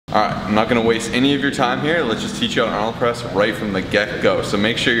Alright, I'm not going to waste any of your time here. Let's just teach you how to Arnold press right from the get-go. So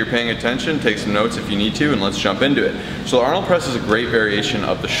make sure you're paying attention, take some notes if you need to, and let's jump into it. So the Arnold press is a great variation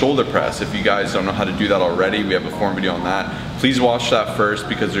of the shoulder press. If you guys don't know how to do that already, we have a form video on that. Please watch that first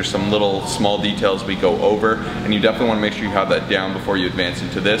because there's some little small details we go over, and you definitely want to make sure you have that down before you advance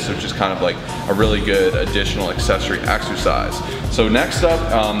into this, which is kind of like a really good additional accessory exercise. So next up,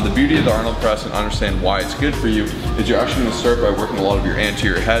 the beauty of the Arnold press and understand why it's good for you is you're actually going to start by working a lot of your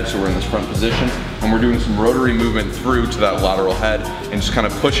anterior head. So we're in this front position and we're doing some rotary movement through to that lateral head and just kind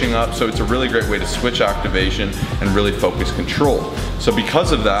of pushing up. So it's a really great way to switch activation and really focus control. So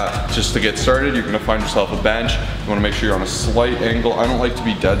because of that, just to get started, you're going to find yourself a bench. You want to make sure you're on a slight angle. I don't like to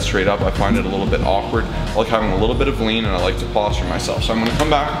be dead straight up. I find it a little bit awkward. I like having a little bit of lean and I like to posture myself. So I'm going to come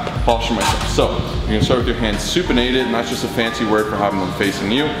back, posture myself. So you're going to start with your hands supinated, and that's just a fancy word for having them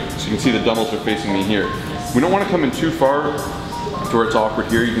facing you. So you can see the dumbbells are facing me here. We don't want to come in too far to where it's awkward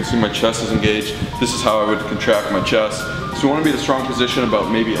here. You can see my chest is engaged. This is how I would contract my chest. So we want to be in a strong position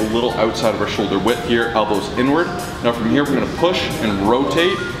about maybe a little outside of our shoulder width here, elbows inward. Now from here we're going to push and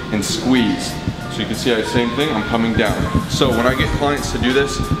rotate and squeeze. So you can see the same thing, I'm coming down. So when I get clients to do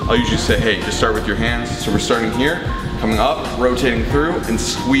this, I'll usually say, hey, just start with your hands. So we're starting here, coming up, rotating through, and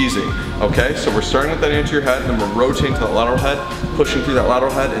squeezing. Okay, so we're starting with that anterior head, then we're rotating to that lateral head, pushing through that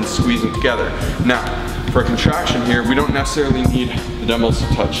lateral head, and squeezing together. Now, for a contraction here, we don't necessarily need the dumbbells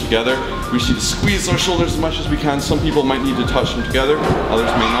to touch together. We should squeeze our shoulders as much as we can. Some people might need to touch them together, others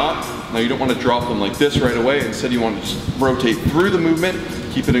may not. Now you don't want to drop them like this right away. Instead you want to just rotate through the movement,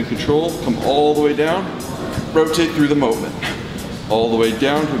 keep it in control, come all the way down, rotate through the movement. All the way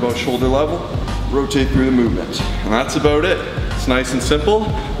down to about shoulder level, rotate through the movement. And that's about it. It's nice and simple,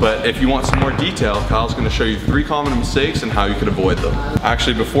 but if you want some more detail, Kyle's going to show you 3 common mistakes and how you can avoid them.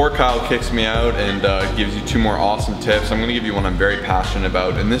 Actually, before Kyle kicks me out and gives you 2 more awesome tips, I'm going to give you one I'm very passionate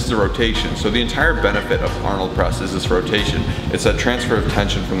about, and this is the rotation. So the entire benefit of Arnold press is this rotation. It's that transfer of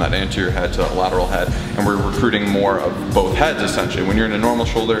tension from that anterior head to that lateral head, and we're recruiting more of both heads essentially. When you're in a normal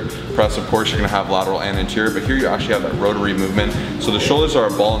shoulder press, of course, you're going to have lateral and anterior, but here you actually have that rotary movement. So the shoulders are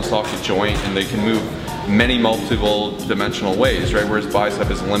a ball and socket joint, and they can move many multiple dimensional ways, right? Whereas bicep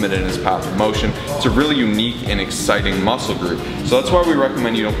is limited in its path of motion. It's a really unique and exciting muscle group. So that's why we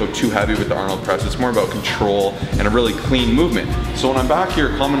recommend you don't go too heavy with the Arnold press. It's more about control and a really clean movement. So when I'm back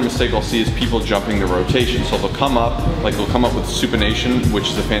here, a common mistake I'll see is people jumping the rotation. So they'll come up with supination, which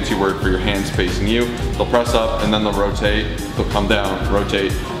is a fancy word for your hands facing you. They'll press up and then they'll rotate. They'll come down,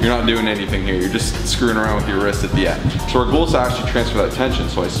 rotate. You're not doing anything here. You're just screwing around with your wrist at the end. So our goal is to actually transfer that tension.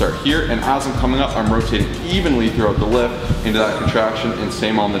 So I start here, and as I'm coming up, I'm rotating evenly throughout the lift into that contraction, and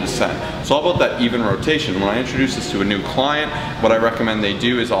same on the descent. It's all about that even rotation. When I introduce this to a new client, what I recommend they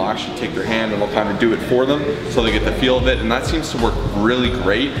do is I'll actually take their hand and I'll kind of do it for them so they get the feel of it, and that seems to work really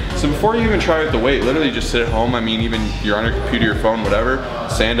great. So before you even try out the weight, literally just sit at home. I mean, even you're on your computer, your phone, whatever,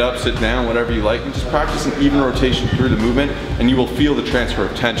 stand up, sit down, whatever you like, and just practice an even rotation through the movement, and you will feel the transfer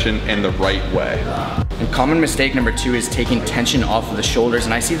of tension in the right way. And common mistake number 2 is taking tension off of the shoulders,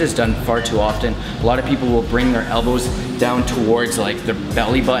 and I see this done far too often. A lot of people will bring their elbows down towards like their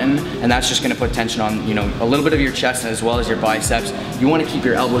belly button, and that's just going to put tension on, you know, a little bit of your chest as well as your biceps. You want to keep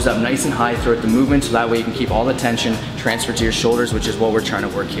your elbows up nice and high throughout the movement, so that way you can keep all the tension transferred to your shoulders, which is what we're trying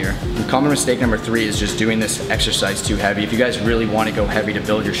to work here. And common mistake number 3 is just doing this exercise too heavy. If you guys really want to go heavy to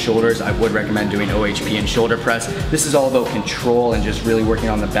build your shoulders, I would recommend doing OHP and shoulder press. This is all about control and just really working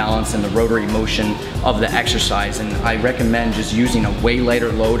on the balance and the rotary motion of the exercise, and I recommend just using a way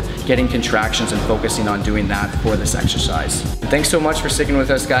lighter load, getting contractions, and focusing on doing that for this exercise. Thanks so much for sticking with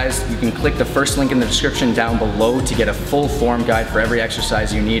us, guys. You can click the first link in the description down below to get a full form guide for every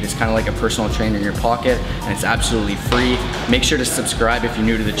exercise you need. It's kind of like a personal trainer in your pocket, and it's absolutely free. Make sure to subscribe if you're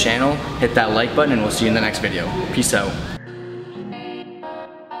new to the channel, hit that like button, and we'll see you in the next video. Peace out.